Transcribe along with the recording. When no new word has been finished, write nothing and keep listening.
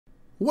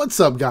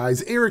What's up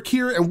guys, Eric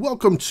here and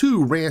welcome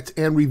to Rant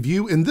and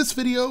Review. In this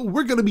video,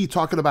 we're going to be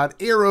talking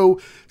about Arrow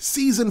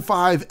Season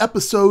 5,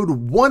 Episode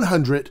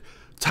 100,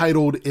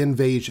 titled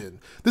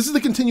Invasion. This is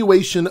the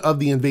continuation of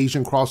the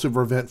Invasion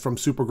crossover event from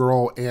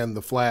Supergirl and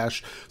The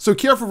Flash. So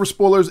careful for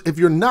spoilers. If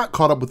you're not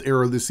caught up with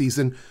Arrow this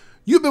season,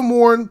 you've been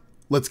warned.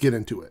 Let's get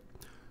into it.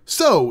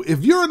 So,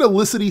 if you're an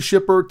Elicity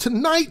shipper,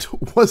 tonight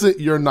wasn't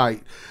your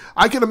night.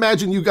 I can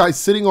imagine you guys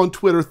sitting on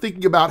Twitter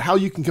thinking about how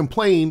you can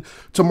complain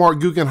to Mark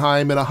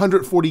Guggenheim in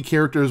 140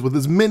 characters with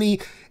as many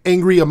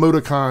angry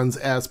emoticons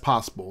as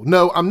possible.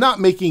 No, I'm not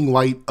making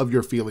light of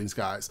your feelings,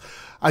 guys.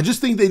 I just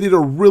think they did a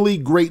really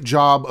great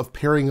job of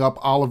pairing up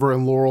Oliver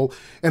and Laurel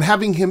and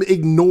having him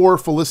ignore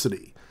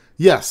Felicity.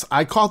 Yes,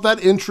 I caught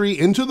that entry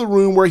into the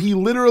room where he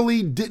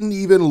literally didn't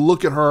even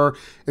look at her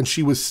and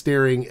she was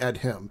staring at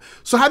him.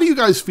 So how do you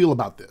guys feel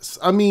about this?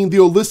 I mean, the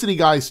Olicity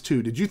guys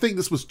too. Did you think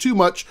this was too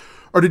much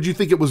or did you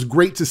think it was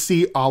great to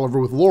see Oliver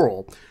with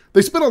Laurel?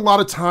 They spent a lot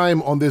of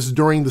time on this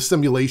during the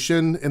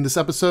simulation in this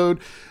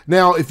episode.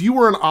 Now, if you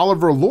were an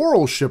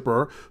Oliver-Laurel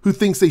shipper who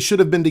thinks they should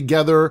have been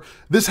together,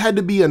 this had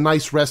to be a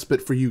nice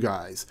respite for you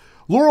guys.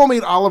 Laurel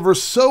made Oliver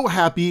so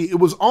happy, it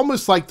was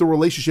almost like the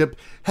relationship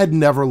had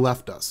never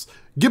left us.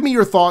 Give me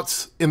your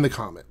thoughts in the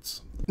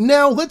comments.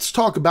 Now let's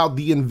talk about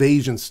the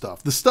invasion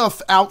stuff, the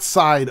stuff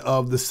outside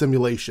of the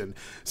simulation.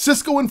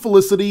 Cisco and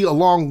Felicity,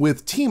 along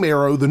with Team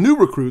Arrow, the new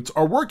recruits,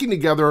 are working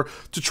together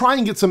to try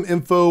and get some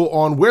info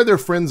on where their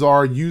friends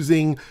are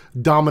using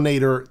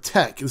Dominator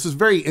tech. This is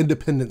very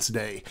Independence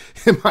Day,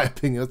 in my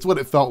opinion. That's what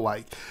it felt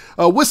like.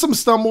 With some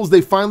stumbles,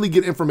 they finally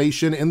get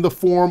information in the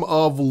form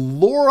of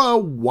Laura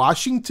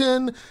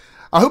Washington.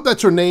 I hope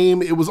that's her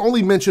name. It was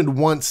only mentioned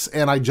once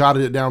and I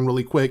jotted it down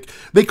really quick.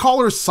 They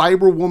call her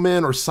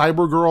Cyberwoman or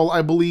Cybergirl,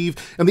 I believe.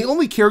 And the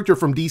only character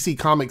from DC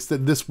Comics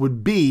that this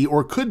would be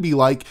or could be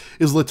like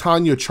is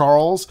LaTanya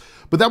Charles.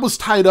 But that was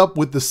tied up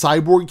with the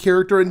Cyborg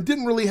character and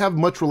didn't really have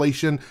much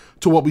relation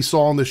to what we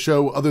saw on the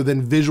show other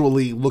than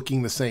visually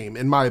looking the same,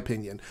 in my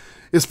opinion.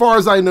 As far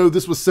as I know,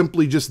 this was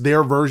simply just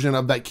their version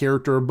of that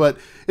character, but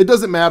it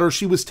doesn't matter.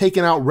 She was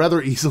taken out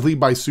rather easily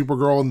by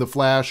Supergirl and The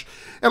Flash.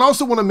 And I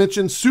also want to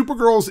mention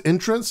Supergirl's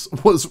entrance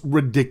was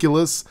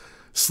ridiculous.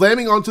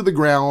 Slamming onto the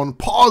ground,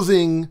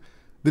 pausing,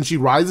 then she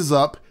rises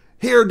up,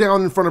 hair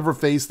down in front of her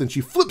face, then she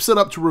flips it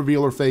up to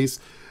reveal her face.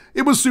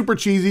 It was super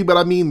cheesy, but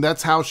I mean,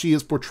 that's how she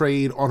is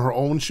portrayed on her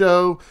own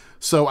show,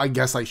 so I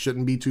guess I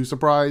shouldn't be too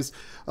surprised.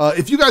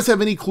 If you guys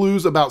have any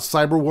clues about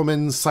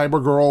Cyberwoman,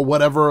 Cybergirl,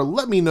 whatever,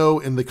 let me know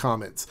in the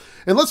comments.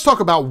 And let's talk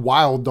about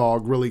Wild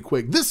Dog really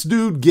quick. This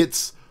dude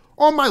gets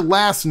on my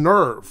last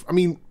nerve. I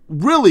mean,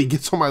 really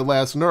gets on my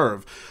last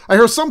nerve. I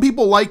hear some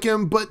people like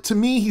him, but to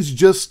me, he's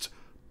just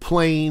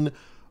plain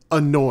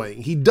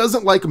annoying. He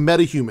doesn't like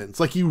metahumans.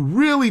 Like, he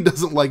really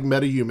doesn't like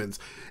metahumans.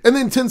 And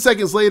then 10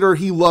 seconds later,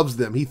 he loves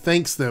them. He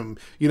thanks them.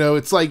 You know,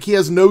 it's like he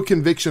has no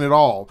conviction at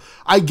all.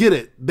 I get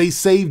it. They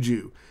saved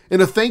you.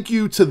 And a thank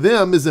you to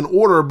them is in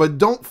order, but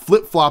don't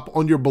flip-flop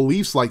on your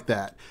beliefs like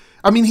that.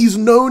 I mean, he's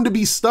known to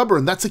be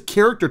stubborn. That's a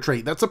character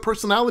trait. That's a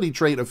personality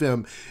trait of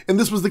him. And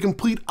this was the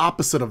complete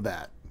opposite of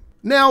that.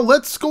 Now,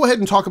 let's go ahead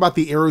and talk about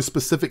the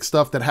Arrow-specific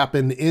stuff that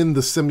happened in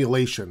the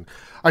simulation.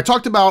 I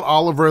talked about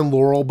Oliver and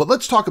Laurel, but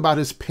let's talk about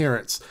his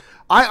parents.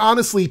 I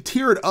honestly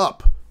teared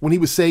up when he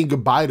was saying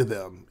goodbye to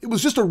them. It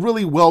was just a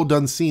really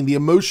well-done scene. The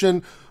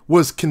emotion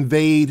was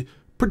conveyed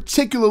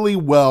particularly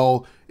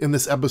well in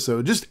this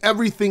episode. Just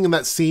everything in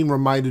that scene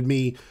reminded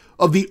me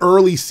of the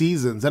early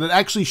seasons, and it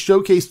actually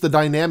showcased the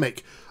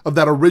dynamic of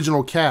that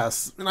original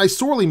cast, and I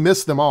sorely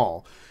missed them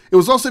all. It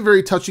was also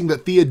very touching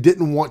that Thea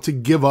didn't want to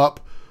give up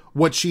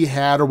what she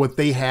had or what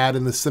they had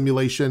in the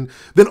simulation.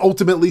 Then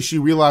ultimately she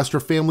realized her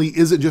family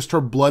isn't just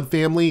her blood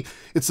family,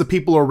 it's the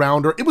people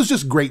around her. It was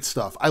just great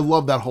stuff. I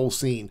love that whole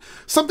scene.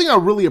 Something I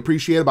really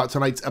appreciate about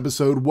tonight's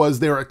episode was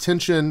their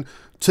attention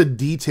to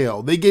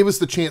detail. They gave us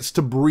the chance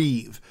to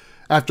breathe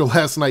after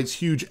last night's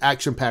huge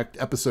action-packed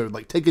episode.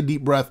 Like, take a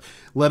deep breath,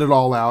 let it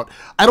all out.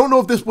 I don't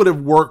know if this would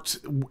have worked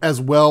as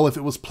well if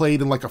it was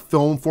played in like a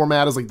film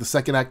format as like the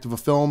second act of a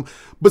film,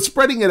 but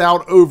spreading it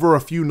out over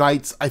a few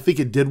nights, I think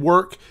it did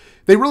work.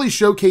 They really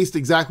showcased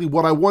exactly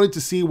what I wanted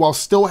to see while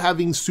still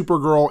having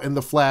Supergirl and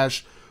The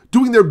Flash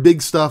doing their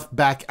big stuff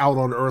back out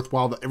on Earth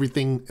while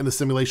everything in the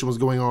simulation was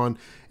going on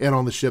and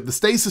on the ship. The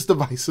stasis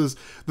devices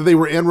that they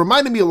were in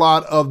reminded me a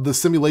lot of the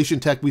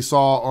simulation tech we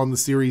saw on the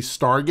series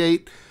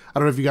Stargate. I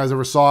don't know if you guys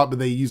ever saw it, but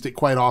they used it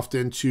quite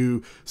often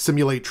to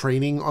simulate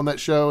training on that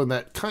show, and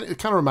it kind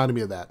of reminded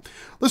me of that.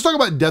 Let's talk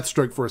about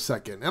Deathstroke for a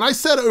second. And I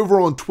said over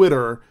on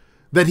Twitter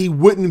that he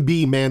wouldn't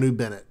be Manu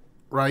Bennett.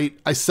 Right?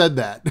 I said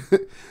that.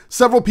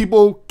 Several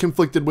people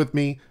conflicted with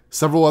me.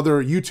 Several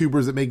other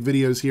YouTubers that make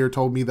videos here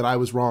told me that I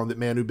was wrong, that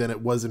Manu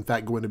Bennett was in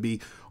fact going to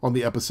be on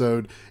the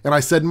episode. And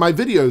I said in my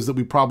videos that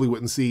we probably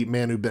wouldn't see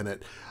Manu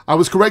Bennett. I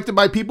was corrected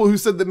by people who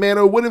said that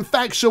Manu would in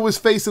fact show his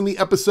face in the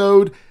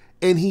episode,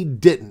 and he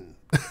didn't.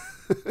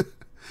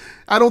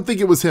 I don't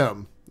think it was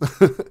him.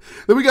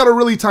 Then we got a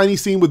really tiny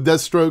scene with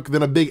Deathstroke,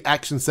 then a big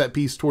action set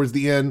piece towards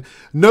the end.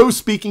 No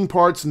speaking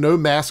parts, no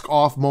mask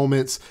off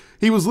moments.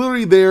 He was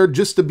literally there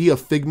just to be a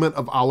figment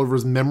of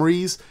Oliver's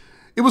memories.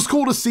 It was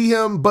cool to see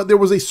him, but there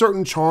was a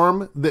certain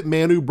charm that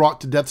Manu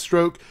brought to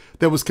Deathstroke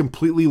that was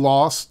completely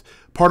lost.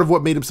 Part of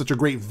what made him such a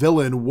great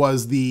villain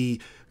was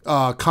the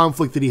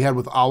conflict that he had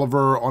with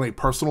Oliver on a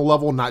personal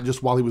level, not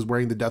just while he was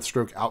wearing the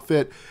Deathstroke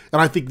outfit.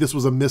 And I think this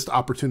was a missed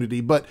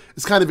opportunity, but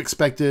it's kind of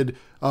expected.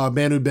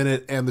 Manu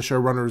Bennett and the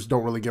showrunners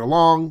don't really get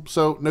along,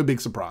 so no big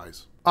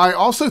surprise. I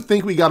also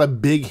think we got a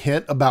big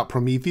hint about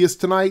Prometheus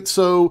tonight.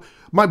 So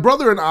my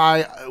brother and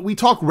I, we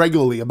talk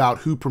regularly about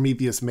who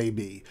Prometheus may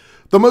be.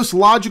 The most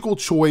logical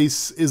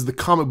choice is the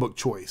comic book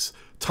choice.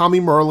 Tommy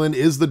Merlin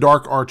is the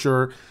Dark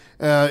Archer.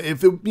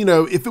 If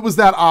it was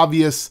that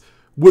obvious,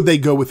 would they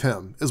go with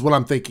him, is what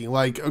I'm thinking.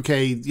 Like,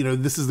 okay,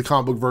 this is the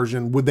comic book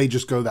version. Would they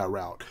just go that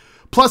route?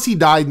 Plus, he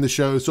died in the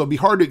show, so it'd be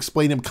hard to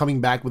explain him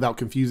coming back without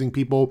confusing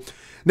people.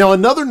 Now,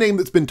 another name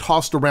that's been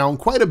tossed around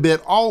quite a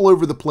bit all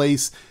over the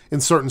place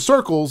in certain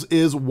circles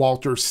is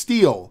Walter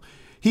Steele.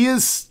 He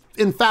is,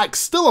 in fact,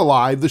 still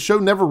alive. The show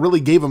never really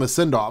gave him a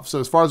send-off, so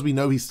as far as we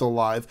know, he's still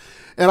alive.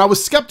 And I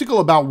was skeptical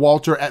about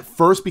Walter at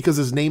first because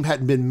his name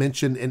hadn't been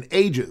mentioned in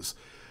ages.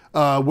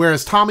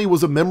 Whereas Tommy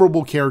was a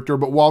memorable character,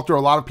 but Walter, a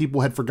lot of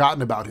people had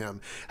forgotten about him.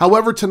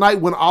 However,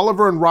 tonight when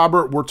Oliver and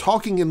Robert were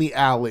talking in the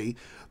alley,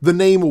 the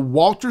name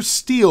Walter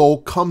Steele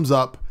comes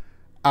up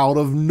out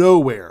of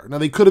nowhere. Now,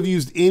 they could have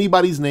used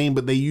anybody's name,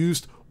 but they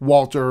used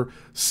Walter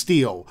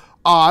Steele.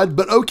 Odd,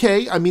 but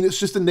okay. I mean, it's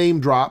just a name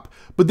drop.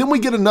 But then we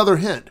get another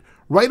hint.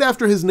 Right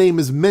after his name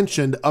is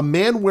mentioned, a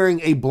man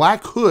wearing a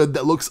black hood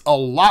that looks a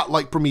lot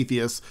like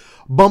Prometheus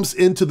bumps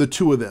into the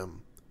two of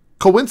them.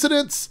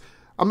 Coincidence?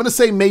 I'm going to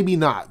say maybe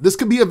not. This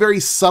could be a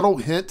very subtle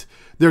hint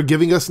they're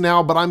giving us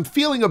now, but I'm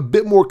feeling a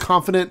bit more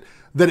confident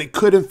that it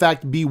could in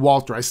fact be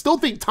Walter. I still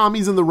think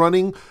Tommy's in the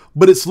running,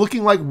 but it's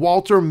looking like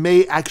Walter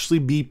may actually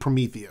be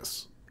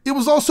Prometheus. It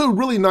was also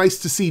really nice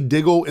to see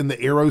Diggle in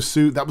the Arrow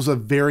suit. That was a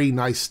very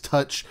nice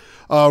touch.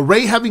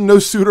 Ray having no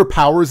suit or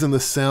powers in the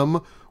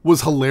sim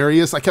was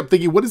hilarious. I kept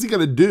thinking, what is he going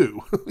to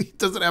do? He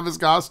doesn't have his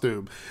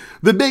costume.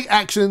 The big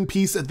action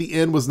piece at the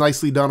end was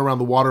nicely done around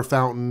the water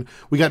fountain.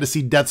 We got to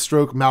see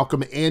Deathstroke,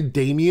 Malcolm, and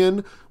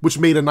Damian, which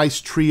made a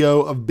nice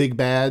trio of big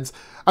bads.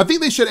 I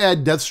think they should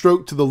add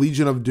Deathstroke to the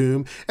Legion of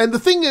Doom. And the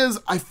thing is,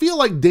 I feel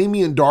like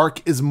Damian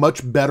Dark is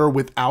much better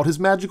without his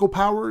magical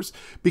powers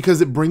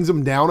because it brings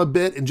him down a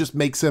bit and just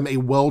makes him a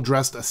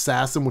well-dressed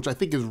assassin, which I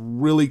think is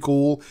really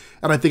cool.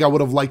 And I think I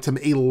would have liked him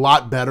a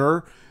lot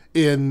better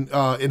in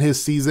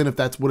his season if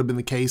that's would have been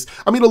the case.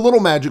 I mean, a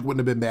little magic wouldn't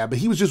have been bad, but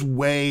he was just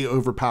way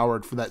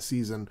overpowered for that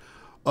season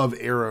of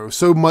Arrow.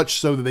 So much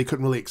so that they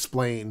couldn't really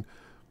explain,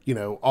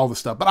 all the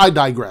stuff. But I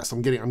digress.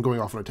 I'm going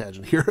off on a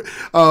tangent here.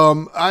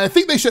 I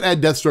think they should add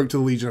Deathstroke to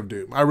the Legion of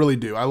Doom. I really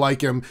do. I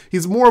like him.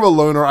 He's more of a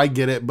loner. I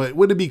get it, but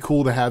wouldn't it be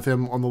cool to have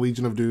him on the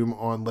Legion of Doom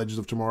on Legends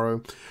of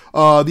Tomorrow?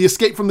 The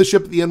escape from the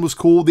ship at the end was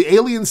cool. The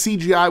alien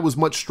CGI was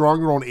much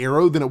stronger on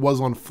Arrow than it was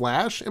on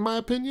Flash, in my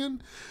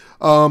opinion.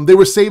 They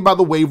were saved by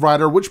the Wave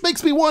Rider, which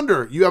makes me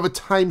wonder, you have a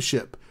time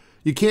ship.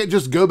 You can't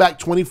just go back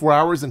 24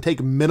 hours and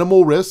take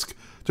minimal risk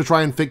to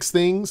try and fix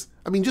things.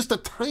 I mean, just a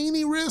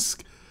tiny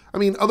risk. I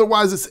mean,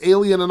 otherwise it's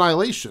alien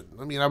annihilation.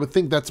 I mean, I would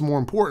think that's more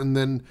important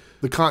than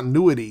the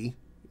continuity,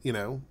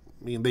 I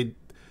mean,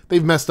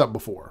 they've messed up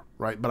before,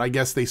 right? But I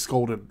guess they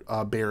scolded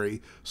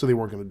Barry, so they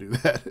weren't going to do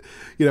that.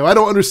 I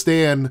don't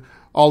understand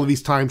all of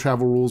these time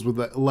travel rules with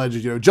the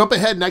Legends. Jump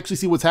ahead and actually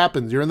see what's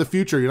happened. You're in the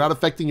future. You're not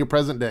affecting your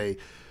present day.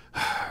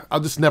 I'll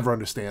just never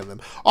understand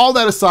them. All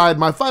that aside,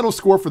 my final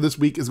score for this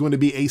week is going to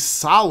be a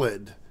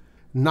solid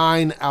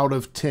 9 out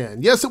of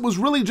 10. Yes, it was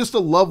really just a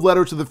love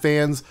letter to the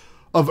fans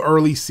of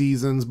early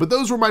seasons, but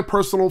those were my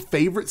personal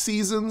favorite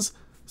seasons,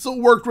 so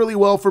it worked really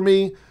well for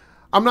me.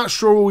 I'm not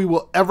sure we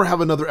will ever have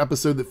another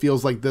episode that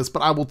feels like this,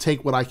 but I will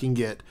take what I can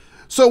get.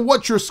 So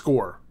what's your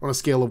score on a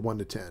scale of 1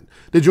 to 10?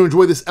 Did you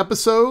enjoy this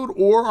episode,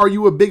 or are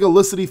you a big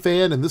Olicity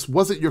fan and this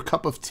wasn't your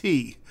cup of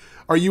tea?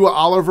 Are you a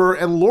Oliver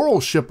and Laurel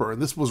shipper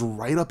and this was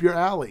right up your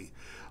alley?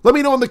 Let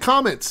me know in the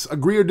comments.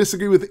 Agree or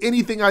disagree with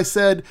anything I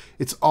said.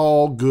 It's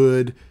all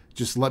good.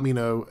 Just let me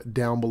know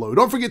down below.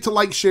 Don't forget to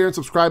like, share, and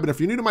subscribe. And if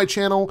you're new to my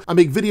channel, I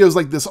make videos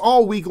like this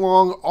all week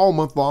long, all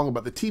month long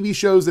about the TV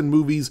shows and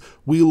movies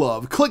we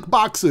love. Click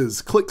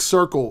boxes, click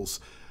circles.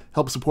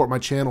 Help support my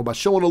channel by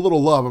showing a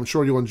little love. I'm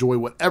sure you'll enjoy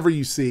whatever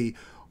you see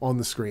on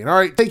the screen. All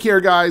right, take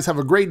care, guys. Have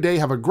a great day.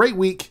 Have a great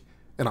week,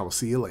 and I will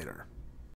see you later.